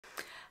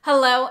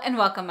Hello and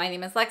welcome. My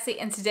name is Lexi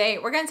and today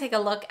we're going to take a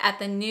look at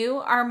the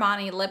new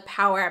Armani Lip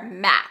Power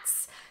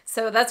Mattes.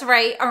 So that's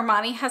right,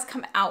 Armani has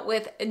come out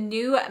with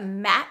new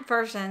matte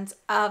versions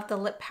of the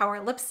Lip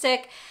Power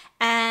lipstick,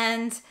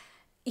 and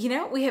you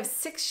know, we have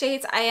 6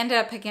 shades. I ended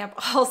up picking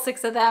up all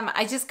 6 of them.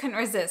 I just couldn't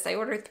resist. I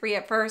ordered 3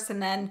 at first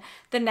and then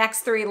the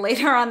next 3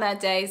 later on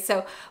that day.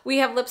 So we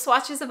have lip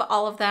swatches of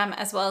all of them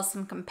as well as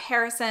some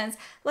comparisons.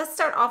 Let's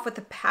start off with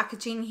the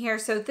packaging here.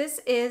 So this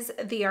is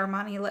the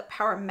Armani Lip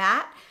Power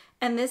Matte.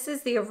 And this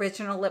is the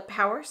original Lip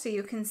Power. So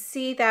you can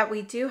see that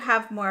we do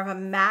have more of a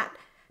matte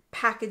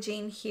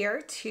packaging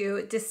here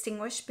to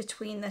distinguish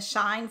between the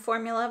shine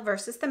formula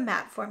versus the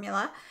matte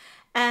formula.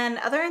 And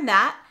other than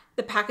that,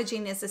 the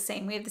packaging is the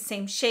same. We have the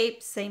same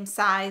shape, same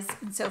size,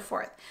 and so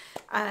forth.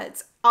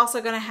 It's also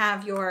going to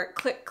have your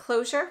click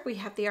closure. We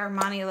have the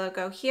Armani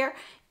logo here,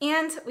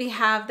 and we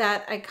have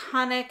that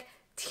iconic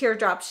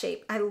teardrop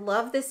shape. I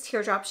love this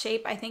teardrop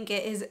shape. I think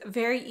it is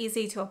very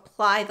easy to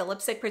apply the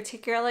lipstick,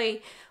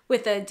 particularly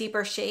with the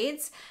deeper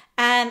shades,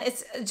 and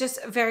it's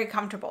just very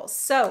comfortable.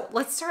 So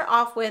let's start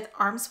off with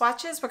arm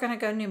swatches. We're going to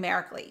go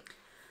numerically.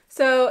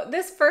 So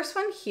this first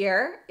one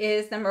here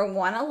is number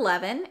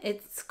 111.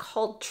 It's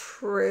called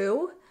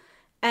True,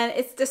 and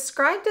it's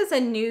described as a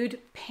nude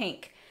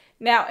pink.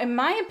 Now, in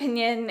my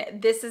opinion,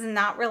 this is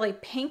not really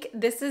pink.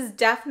 This is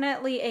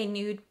definitely a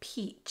nude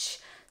peach.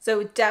 So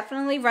it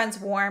definitely runs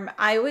warm.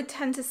 I would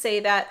tend to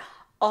say that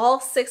all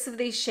 6 of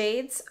these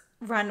shades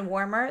run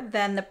warmer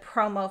than the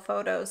promo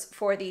photos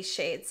for these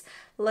shades.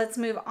 Let's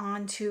move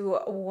on to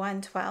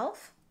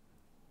 112.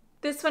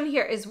 This one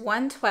here is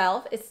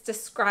 112.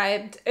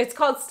 It's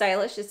called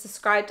Stylish. It's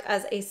described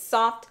as a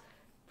soft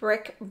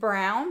brick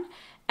brown.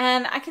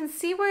 And I can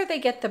see where they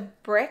get the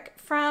brick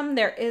from.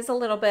 There is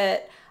a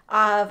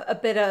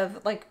bit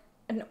of like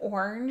an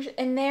orange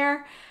in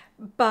there,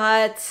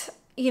 but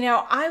you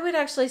know, I would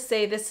actually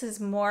say this is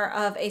more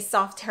of a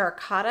soft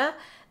terracotta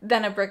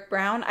than a brick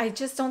brown. I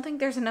just don't think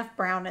there's enough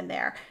brown in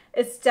there.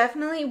 It's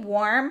definitely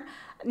warm,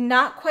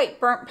 not quite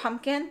burnt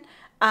pumpkin.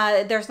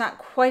 There's not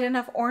quite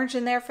enough orange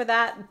in there for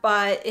that,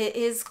 but it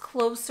is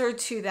closer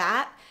to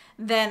that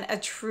than a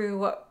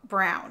true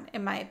brown,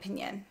 in my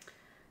opinion.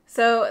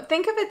 So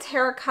think of a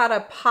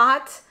terracotta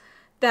pot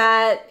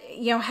that,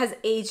 you know, has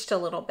aged a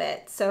little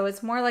bit. So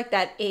it's more like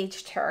that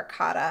aged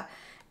terracotta.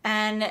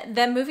 And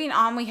then moving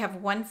on, we have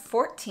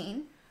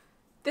 114.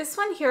 This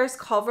one here is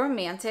called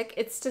Romantic.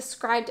 It's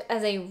described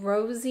as a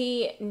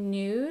rosy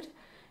nude.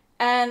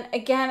 And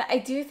again, I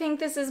do think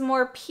this is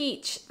more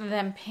peach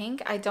than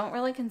pink. I don't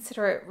really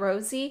consider it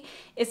rosy.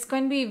 It's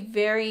going to be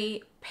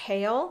very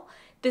pale.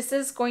 This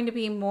is going to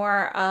be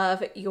more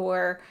of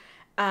your,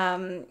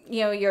 you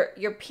know,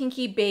 your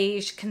pinky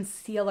beige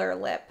concealer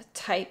lip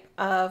type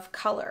of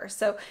color.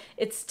 So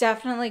it's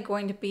definitely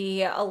going to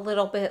be a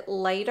little bit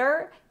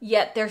lighter,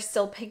 yet there's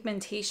still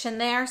pigmentation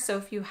there. So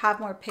if you have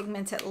more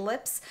pigmented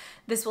lips,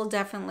 this will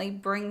definitely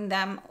bring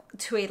them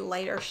to a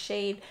lighter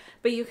shade.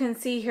 But you can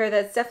see here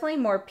that's definitely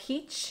more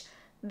peach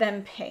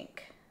than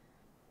pink.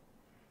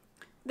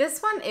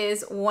 This one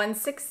is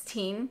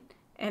 116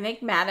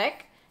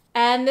 Enigmatic,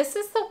 and this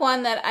is the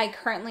one that I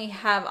currently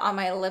have on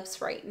my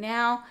lips right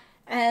now.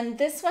 And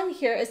this one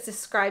here is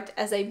described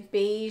as a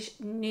beige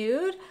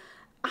nude.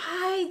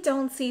 I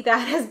don't see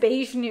that as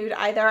beige nude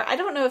either. I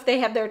don't know if they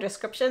have their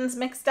descriptions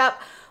mixed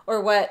up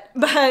or what,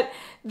 but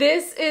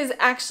this is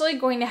actually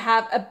going to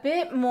have a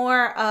bit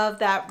more of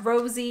that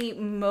rosy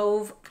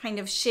mauve kind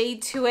of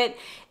shade to it.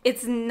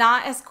 It's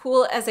not as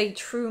cool as a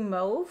true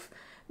mauve,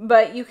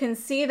 but you can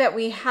see that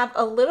we have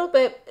a little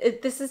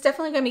bit, this is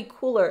definitely going to be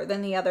cooler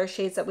than the other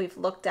shades that we've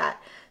looked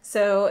at.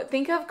 So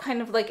think of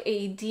kind of like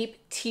a deep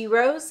tea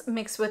rose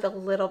mixed with a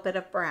little bit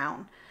of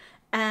brown.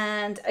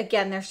 And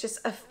again, there's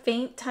just a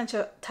faint touch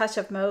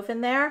of mauve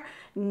in there,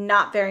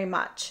 not very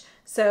much.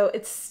 So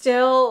it's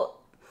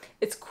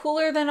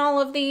cooler than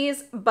all of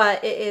these,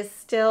 but it is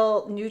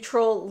still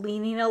neutral,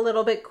 leaning a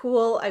little bit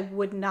cool. I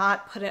would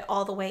not put it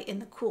all the way in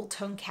the cool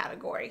tone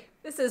category.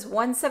 This is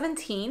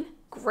 117,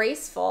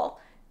 Graceful,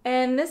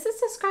 and this is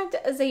described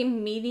as a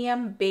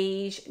medium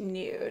beige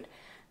nude.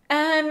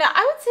 And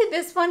I would say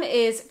this one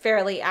is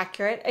fairly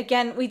accurate.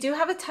 Again, we do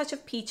have a touch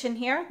of peach in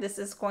here. This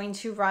is going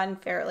to run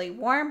fairly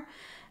warm,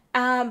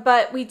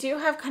 but we do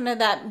have kind of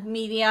that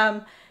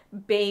medium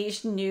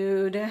beige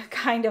nude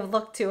kind of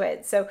look to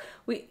it. So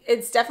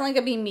it's definitely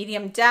gonna be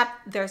medium depth.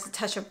 There's a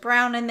touch of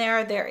brown in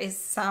there. There is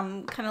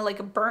some kind of like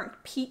a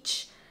burnt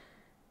peach.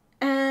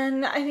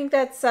 And I think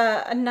that's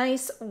a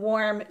nice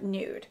warm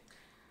nude.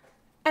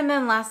 And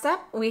then last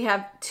up, we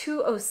have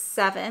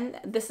 207.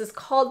 This is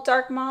called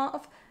Dark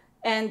Mauve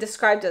and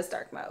described as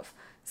dark mauve.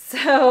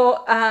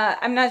 So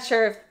I'm not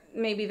sure if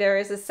maybe there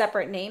is a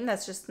separate name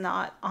that's just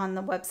not on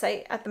the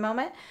website at the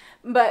moment.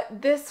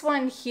 But this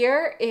one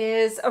here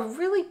is a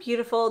really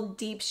beautiful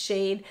deep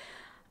shade.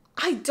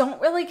 I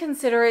don't really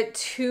consider it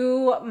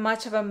too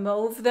much of a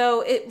mauve though.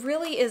 It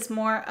really is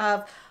more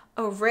of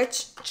a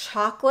rich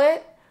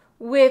chocolate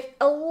with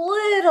a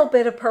little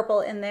bit of purple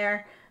in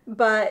there,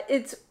 but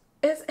it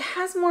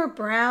has more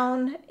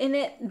brown in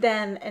it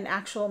than an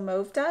actual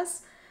mauve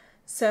does.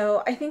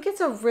 So I think it's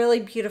a really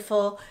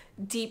beautiful,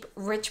 deep,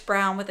 rich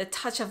brown with a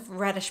touch of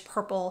reddish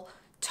purple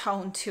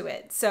tone to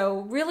it. So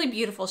really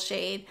beautiful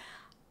shade.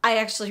 I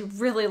actually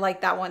really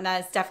like that one.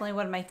 That is definitely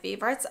one of my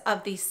favorites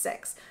of these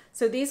 6.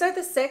 So these are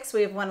the 6.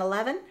 We have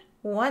 111,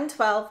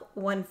 112,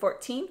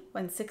 114,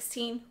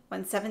 116,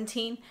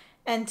 117,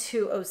 and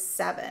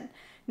 207.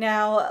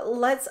 Now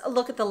let's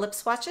look at the lip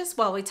swatches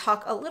while we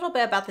talk a little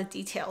bit about the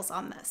details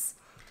on this.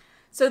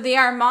 So the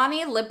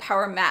Armani Lip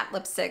Power Matte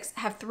Lipsticks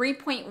have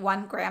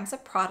 3.1 grams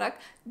of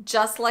product,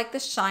 just like the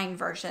Shine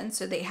version.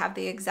 So they have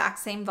the exact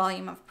same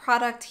volume of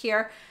product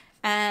here.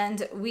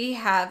 And we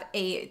have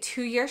a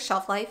 2-year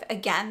shelf life,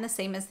 again, the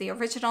same as the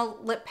original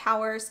Lip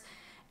Powers.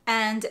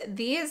 And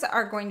these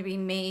are going to be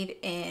made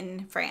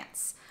in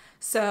France.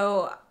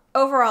 So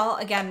overall,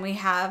 again, we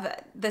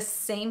have the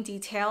same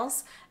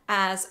details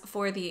as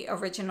for the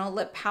original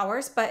Lip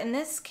Powers, but in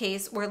this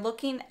case, we're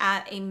looking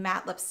at a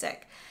matte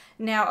lipstick.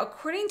 Now,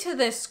 according to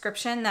the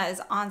description that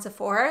is on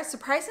Sephora,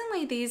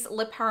 surprisingly, these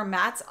Lip Power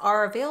Mattes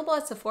are available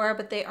at Sephora,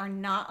 but they are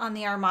not on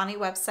the Armani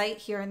website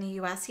here in the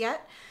US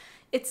yet.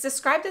 It's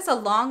described as a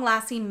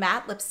long-lasting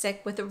matte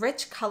lipstick with a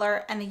rich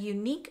color and a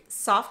unique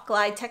soft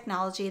glide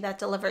technology that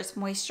delivers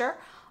moisture,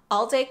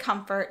 all-day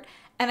comfort,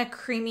 and a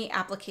creamy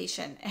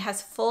application. It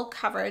has full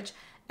coverage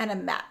and a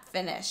matte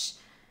finish.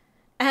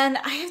 And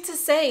I have to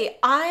say,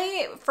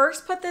 I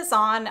first put this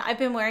on. I've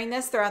been wearing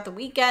this throughout the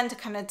weekend to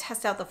kind of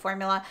test out the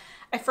formula.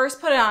 I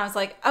first put it on, I was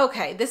like,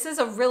 okay, this is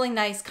a really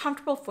nice,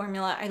 comfortable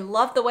formula. I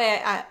love the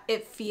way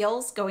it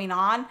feels going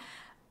on.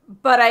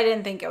 But I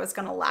didn't think it was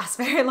going to last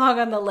very long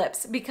on the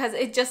lips because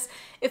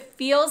it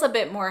feels a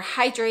bit more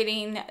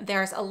hydrating.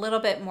 There's a little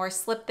bit more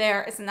slip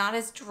there. It's not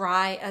as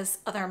dry as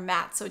other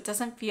mattes, so it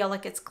doesn't feel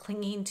like it's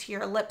clinging to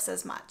your lips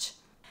as much.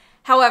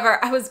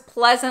 However, I was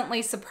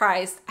pleasantly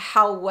surprised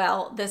how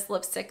well this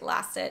lipstick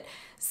lasted.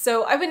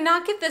 So I would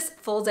not get this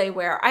full day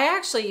wear. I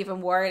actually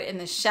even wore it in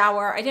the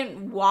shower. I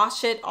didn't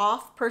wash it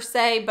off per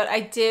se, but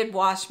I did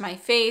wash my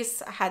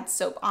face. I had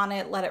soap on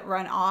it, let it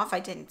run off. I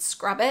didn't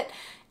scrub it.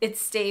 It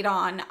stayed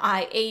on.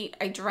 I ate,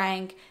 I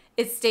drank,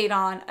 it stayed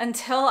on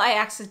until I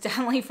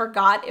accidentally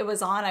forgot it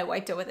was on. I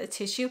wiped it with a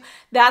tissue.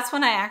 That's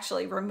when I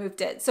actually removed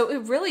it. So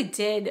it really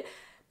did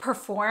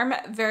perform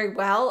very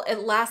well. It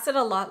lasted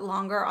a lot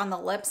longer on the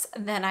lips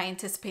than I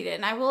anticipated.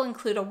 And I will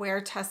include a wear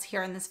test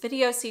here in this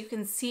video so you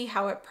can see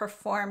how it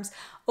performs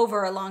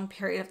over a long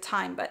period of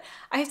time. But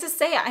I have to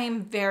say I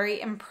am very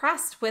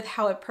impressed with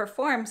how it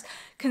performs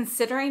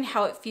considering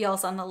how it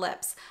feels on the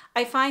lips.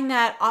 I find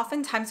that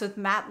oftentimes with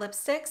matte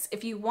lipsticks,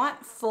 if you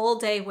want full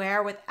day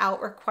wear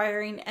without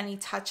requiring any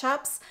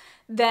touch-ups,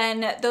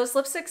 then those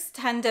lipsticks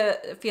tend to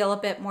feel a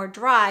bit more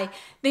dry.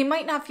 They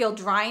might not feel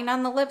drying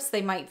on the lips,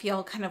 they might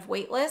feel kind of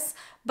weightless,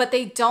 but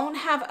they don't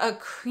have a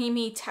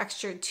creamy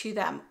texture to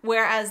them.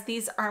 Whereas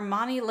these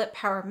Armani Lip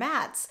Power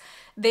Mattes,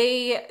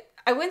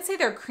 I wouldn't say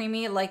they're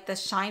creamy like the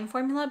Shine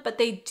formula, but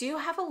they do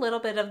have a little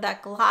bit of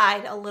that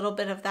glide, a little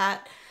bit of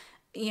that,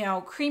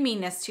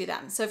 creaminess to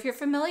them. So if you're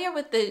familiar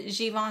with the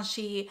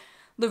Givenchy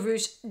Le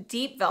Rouge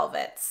deep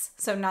velvets,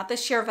 so not the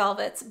sheer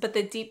velvets, but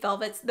the deep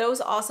velvets,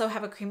 those also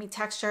have a creamy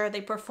texture.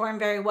 They perform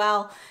very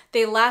well.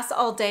 They last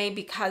all day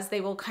because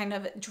they will kind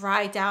of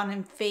dry down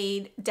and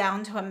fade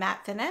down to a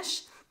matte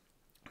finish.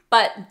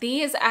 But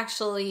these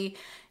actually,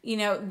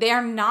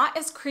 they're not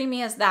as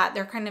creamy as that.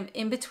 They're kind of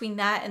in between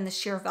that and the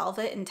sheer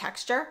velvet in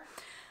texture.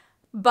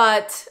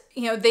 But,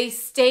 they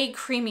stay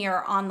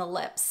creamier on the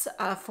lips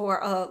for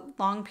a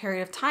long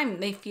period of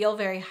time. They feel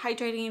very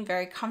hydrating,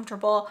 very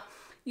comfortable.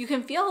 You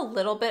can feel a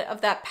little bit of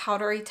that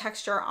powdery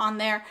texture on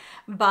there,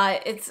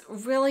 but it's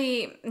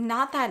really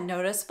not that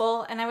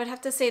noticeable. And I would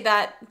have to say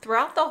that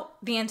throughout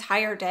the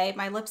entire day,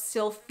 my lips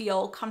still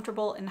feel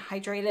comfortable and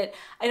hydrated.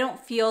 I don't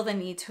feel the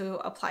need to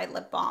apply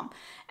lip balm,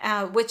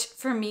 which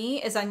for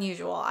me is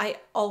unusual. I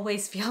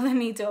always feel the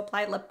need to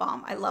apply lip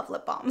balm. I love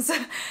lip balms.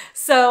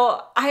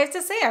 So I have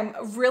to say I'm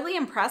really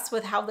impressed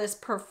with how this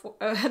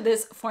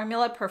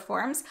formula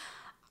performs.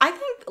 I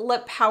think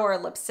Lip Power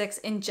lipsticks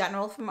in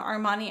general from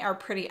Armani are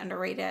pretty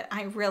underrated.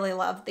 I really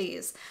love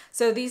these.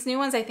 So these new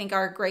ones I think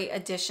are a great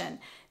addition.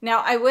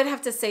 Now I would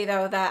have to say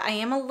though that I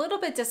am a little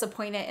bit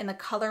disappointed in the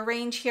color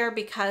range here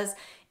because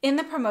in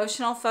the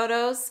promotional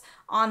photos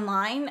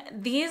online,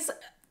 these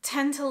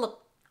tend to look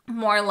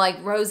more like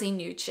rosy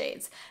nude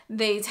shades.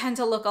 They tend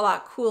to look a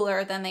lot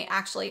cooler than they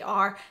actually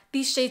are.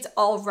 These shades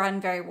all run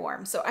very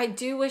warm. So I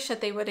do wish that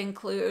they would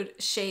include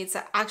shades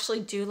that actually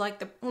do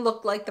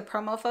look like the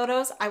promo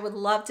photos. I would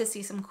love to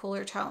see some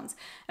cooler tones.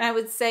 And I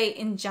would say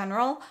in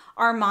general,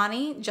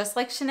 Armani, just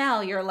like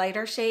Chanel, your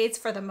lighter shades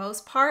for the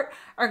most part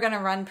are gonna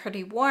run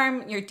pretty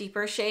warm. Your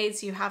deeper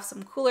shades, you have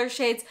some cooler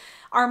shades.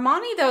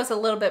 Armani though is a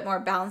little bit more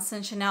balanced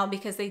than Chanel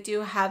because they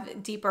do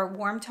have deeper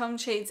warm tone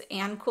shades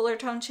and cooler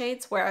tone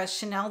shades, whereas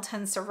Chanel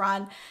tends to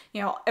run,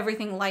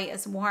 everything light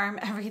is warm,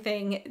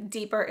 everything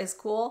deeper is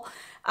cool.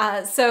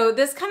 So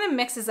this kind of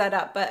mixes that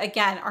up. But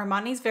again,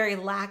 Armani's very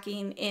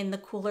lacking in the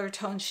cooler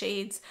tone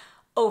shades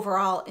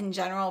overall in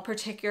general,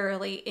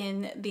 particularly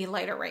in the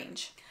lighter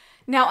range.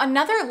 Now,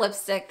 another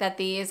lipstick that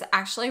these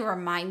actually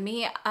remind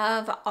me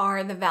of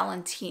are the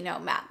Valentino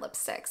matte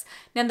lipsticks.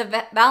 Now,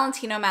 the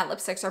Valentino matte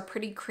lipsticks are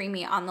pretty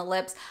creamy on the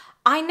lips.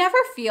 I never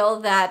feel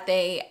that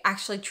they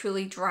actually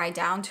truly dry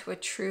down to a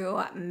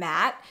true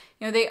matte.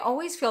 You know, they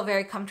always feel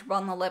very comfortable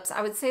on the lips.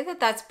 I would say that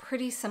that's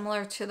pretty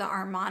similar to the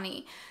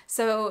Armani.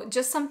 So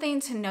just something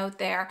to note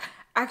there.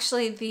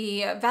 Actually,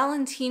 the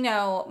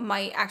Valentino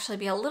might actually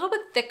be a little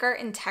bit thicker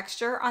in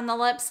texture on the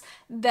lips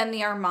than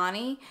the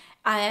Armani,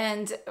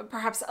 and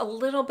perhaps a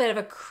little bit of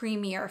a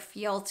creamier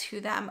feel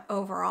to them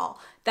overall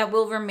that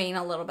will remain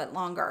a little bit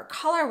longer.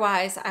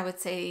 Color-wise, I would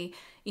say,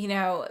 you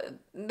know,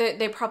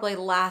 they probably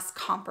last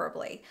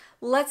comparably.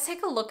 Let's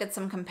take a look at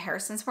some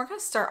comparisons. We're going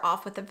to start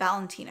off with the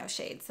Valentino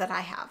shades that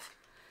I have.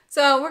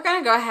 So we're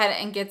going to go ahead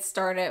and get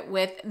started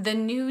with the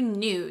new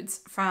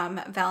nudes from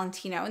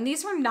Valentino. And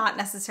these were not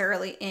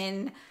necessarily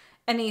in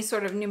any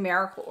sort of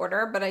numerical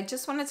order, but I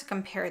just wanted to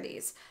compare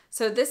these.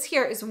 So this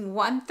here is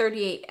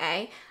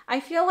 138A. I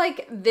feel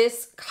like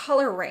this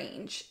color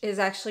range is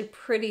actually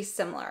pretty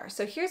similar.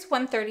 So here's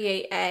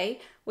 138A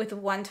with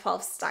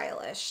 112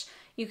 Stylish.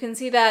 You can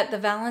see that the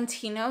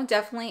Valentino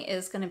definitely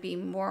is going to be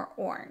more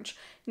orange.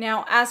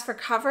 Now, as for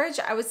coverage,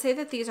 I would say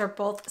that these are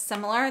both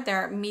similar.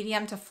 They're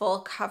medium to full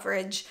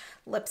coverage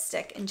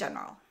lipstick in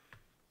general.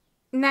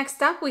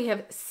 Next up, we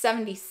have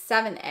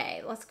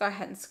 77A. Let's go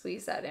ahead and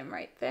squeeze that in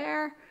right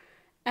there.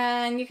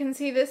 And you can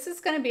see this is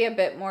going to be a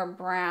bit more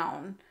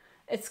brown.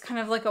 It's kind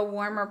of like a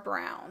warmer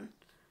brown.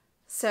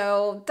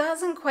 So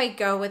doesn't quite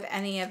go with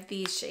any of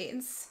these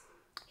shades.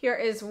 Here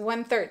is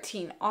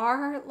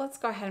 113R. Let's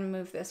go ahead and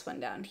move this one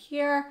down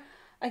here.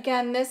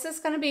 Again, this is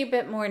going to be a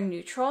bit more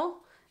neutral.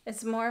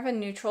 It's more of a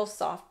neutral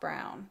soft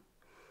brown.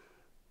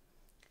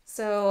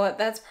 So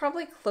that's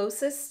probably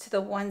closest to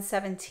the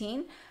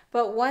 117,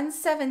 but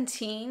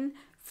 117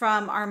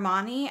 from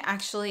Armani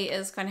actually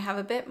is going to have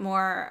a bit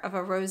more of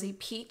a rosy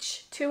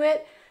peach to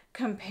it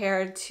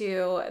compared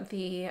to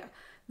the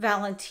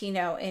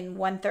Valentino in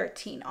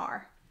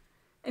 113R.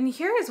 And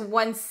here is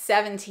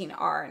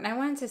 117R, and I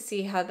wanted to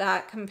see how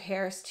that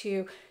compares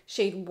to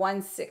shade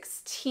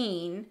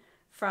 116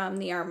 from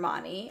the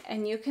Armani.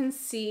 And you can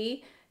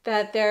see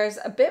that there's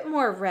a bit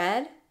more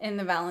red in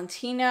the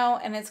Valentino,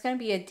 and it's going to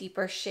be a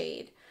deeper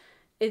shade.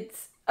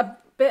 It's a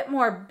bit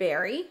more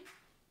berry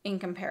in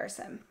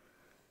comparison.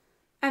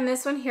 And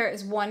this one here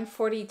is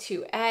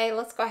 142A.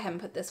 Let's go ahead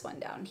and put this one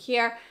down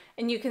here.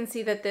 And you can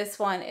see that this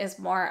one is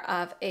more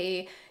of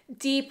a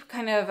deep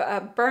kind of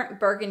a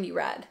burnt burgundy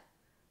red.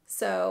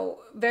 So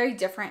very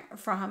different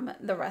from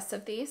the rest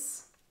of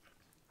these.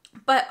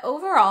 But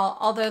overall,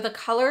 although the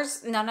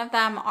colors, none of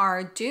them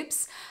are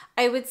dupes,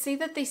 I would say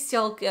that they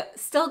still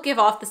give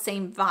off the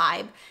same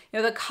vibe. You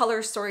know, the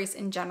color stories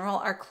in general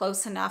are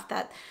close enough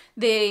that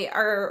they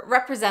are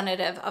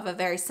representative of a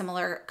very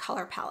similar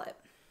color palette.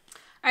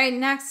 All right,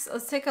 next,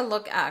 let's take a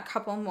look at a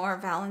couple more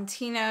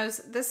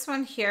Valentinos. This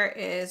one here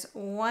is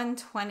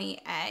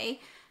 120A,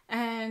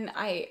 and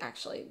I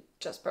actually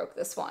just broke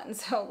this one.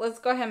 So let's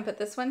go ahead and put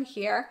this one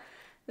here.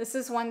 This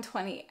is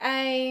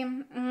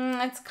 120A.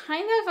 It's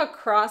kind of a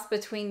cross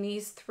between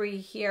these three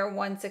here,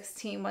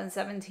 116,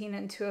 117,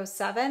 and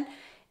 207.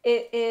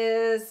 It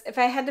is, if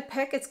I had to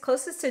pick, it's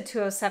closest to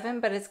 207,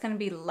 but it's going to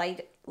be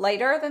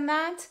lighter than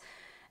that.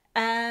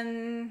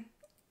 And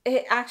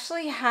it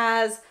actually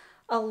has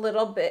a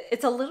little bit,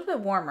 it's a little bit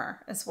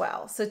warmer as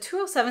well. So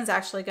 207 is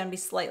actually going to be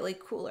slightly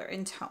cooler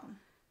in tone.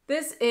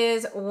 This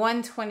is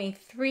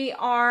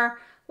 123R.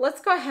 Let's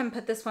go ahead and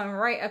put this one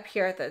right up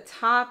here at the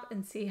top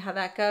and see how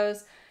that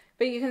goes.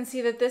 But you can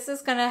see that this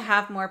is going to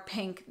have more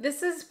pink.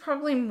 This is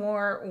probably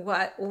more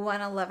what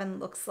 111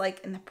 looks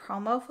like in the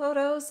promo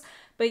photos,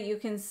 but you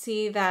can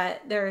see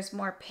that there's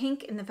more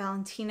pink in the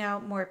Valentino,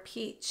 more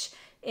peach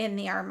in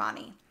the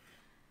Armani.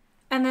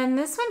 And then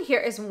this one here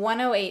is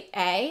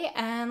 108A,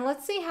 and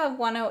let's see how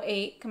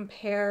 108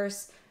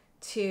 compares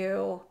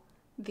to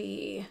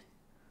the,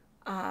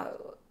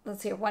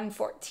 let's see,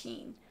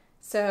 114.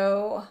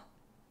 So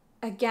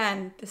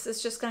again, this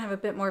is just gonna have a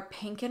bit more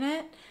pink in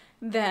it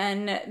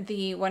than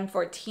the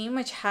 114,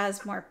 which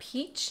has more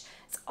peach.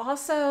 It's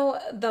also,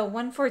 the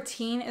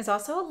 114 is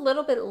also a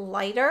little bit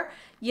lighter,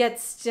 yet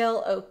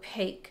still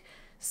opaque.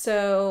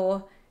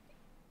 So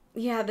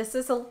yeah, this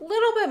is a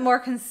little bit more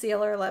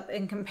concealer lip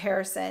in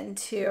comparison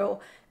to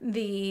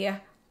the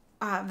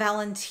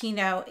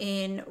Valentino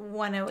in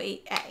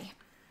 108A.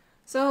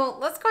 So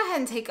let's go ahead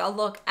and take a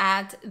look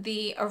at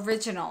the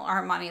original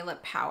Armani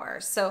Lip Power.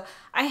 So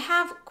I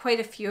have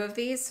quite a few of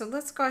these. So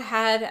let's go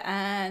ahead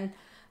and,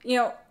 you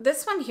know,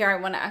 this one here, I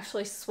want to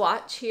actually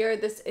swatch here.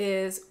 This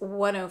is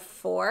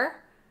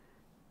 104.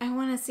 I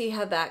want to see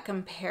how that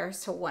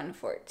compares to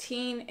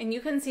 114. And you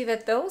can see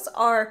that those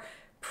are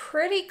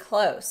pretty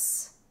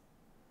close.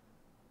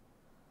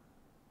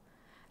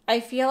 I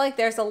feel like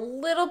there's a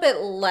little bit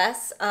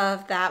less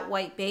of that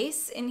white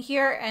base in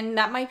here, and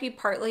that might be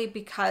partly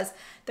because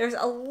there's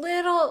a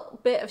little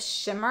bit of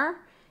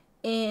shimmer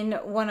in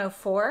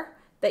 104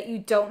 that you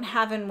don't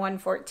have in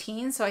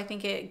 114. So I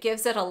think it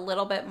gives it a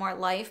little bit more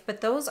life,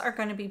 but those are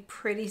going to be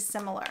pretty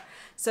similar.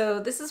 So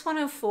this is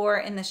 104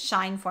 in the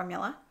Shine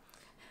formula.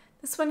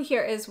 This one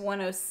here is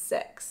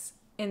 106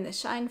 in the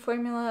Shine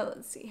formula.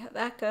 Let's see how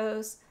that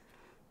goes.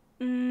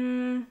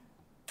 You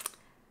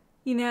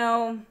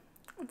know,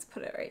 let's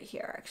put it right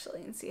here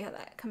actually and see how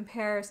that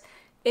compares.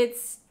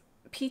 It's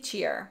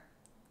peachier.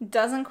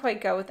 Doesn't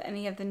quite go with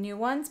any of the new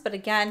ones, but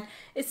again,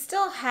 it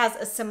still has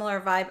a similar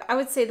vibe. I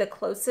would say the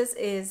closest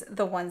is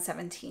the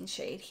 117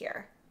 shade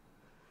here.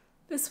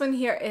 This one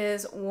here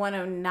is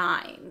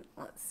 109.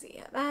 Let's see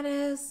how that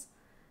is.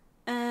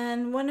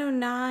 And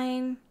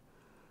 109,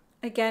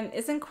 again,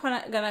 isn't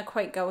gonna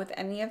quite go with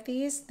any of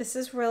these. This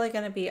is really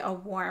gonna be a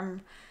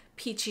warm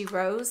peachy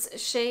rose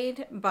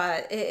shade,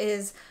 but it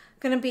is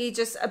gonna be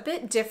just a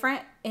bit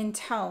different in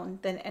tone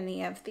than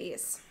any of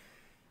these.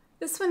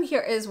 This one here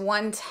is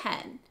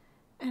 110,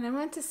 and I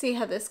want to see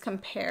how this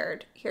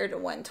compared here to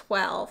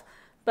 112,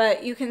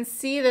 but you can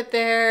see that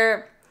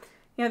they're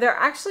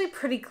actually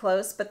pretty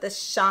close, but the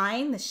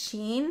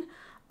sheen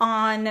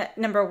on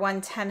number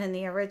 110 in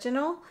the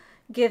original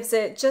gives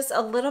it just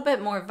a little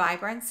bit more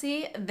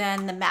vibrancy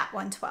than the matte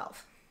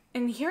 112.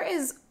 And here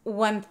is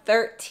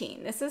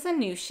 113. This is a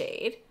new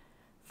shade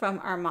from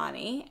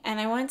Armani, and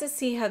I wanted to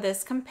see how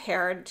this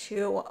compared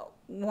to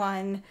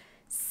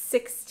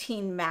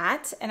 116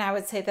 matte, and I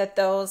would say that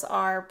those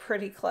are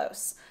pretty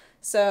close.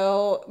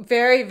 So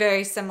very,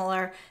 very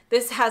similar.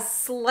 This has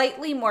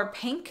slightly more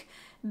pink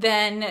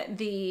than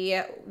the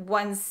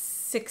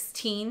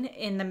 116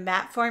 in the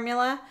matte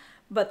formula,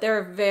 but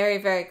they're very,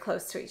 very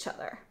close to each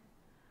other.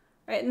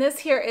 Right, and this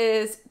here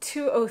is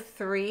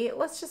 203.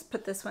 Let's just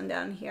put this one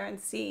down here and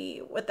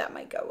see what that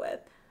might go with.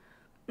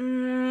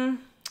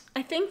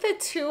 I think the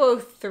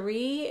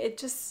 203,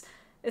 it's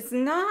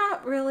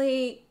not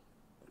really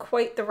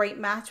quite the right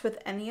match with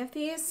any of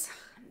these.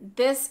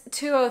 This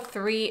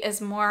 203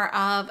 is more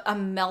of a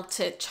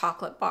melted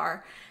chocolate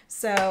bar.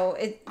 So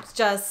it's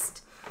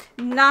just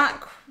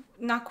not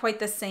quite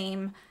the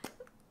same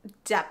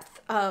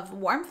depth of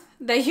warmth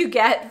that you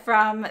get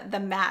from the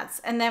mattes.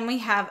 And then we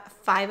have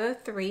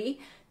 503.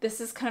 This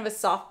is kind of a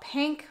soft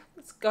pink.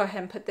 Let's go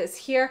ahead and put this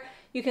here.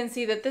 You can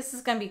see that this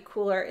is going to be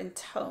cooler in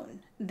tone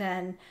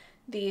than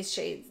these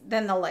shades,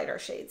 than the lighter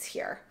shades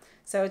here.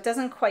 So it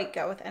doesn't quite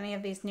go with any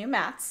of these new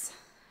mattes.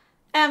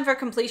 And for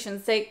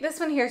completion's sake, this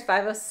one here is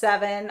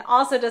 507.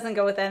 Also doesn't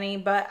go with any,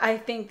 but I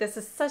think this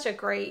is such a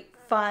great,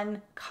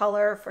 fun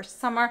color for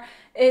summer.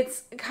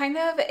 It's kind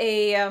of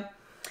a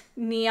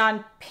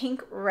neon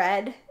pink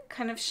red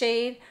kind of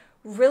shade.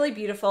 Really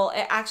beautiful.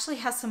 It actually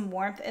has some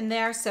warmth in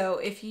there. So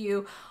if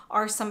you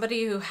are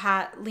somebody who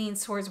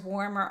leans towards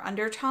warmer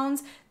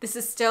undertones, this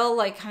is still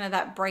like kind of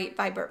that bright,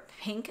 vibrant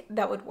pink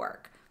that would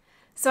work.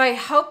 So I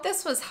hope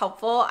this was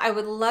helpful. I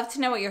would love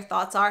to know what your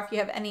thoughts are if you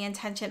have any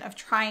intention of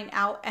trying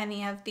out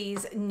any of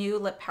these new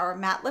Lip Power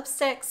matte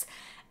lipsticks.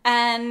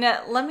 And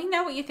let me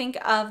know what you think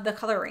of the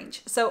color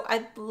range. So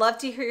I'd love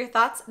to hear your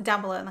thoughts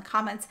down below in the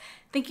comments.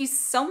 Thank you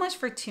so much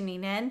for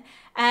tuning in,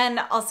 and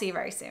I'll see you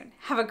very soon.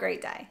 Have a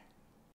great day.